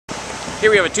Here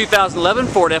we have a 2011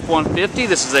 Ford F-150.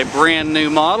 This is a brand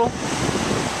new model.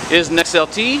 It is an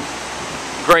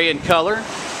XLT, gray in color.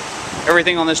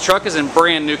 Everything on this truck is in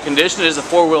brand new condition. It is a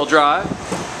four-wheel drive.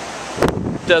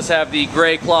 It does have the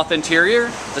gray cloth interior.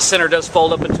 The center does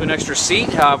fold up into an extra seat.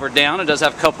 However, down it does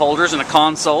have cup holders and a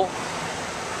console.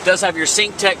 It does have your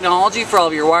sync technology for all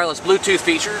of your wireless Bluetooth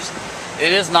features.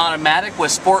 It is an automatic with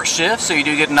sport shift, so you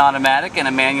do get an automatic and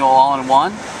a manual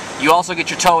all-in-one. You also get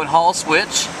your tow and haul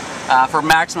switch for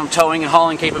maximum towing and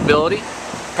hauling capability.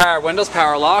 Power windows,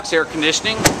 power locks, air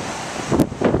conditioning.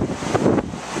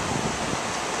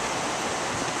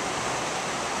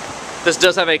 This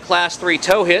does have a Class 3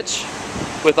 tow hitch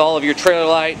with all of your trailer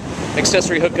light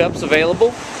accessory hookups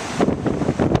available.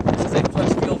 This is a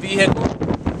flex fuel vehicle.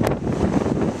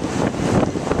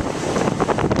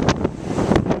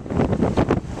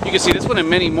 You can see this one and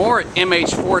many more at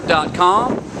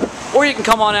mhford.com, or you can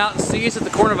come on out and see us at the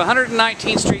corner of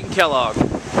 119th Street in Kellogg.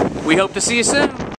 We hope to see you soon.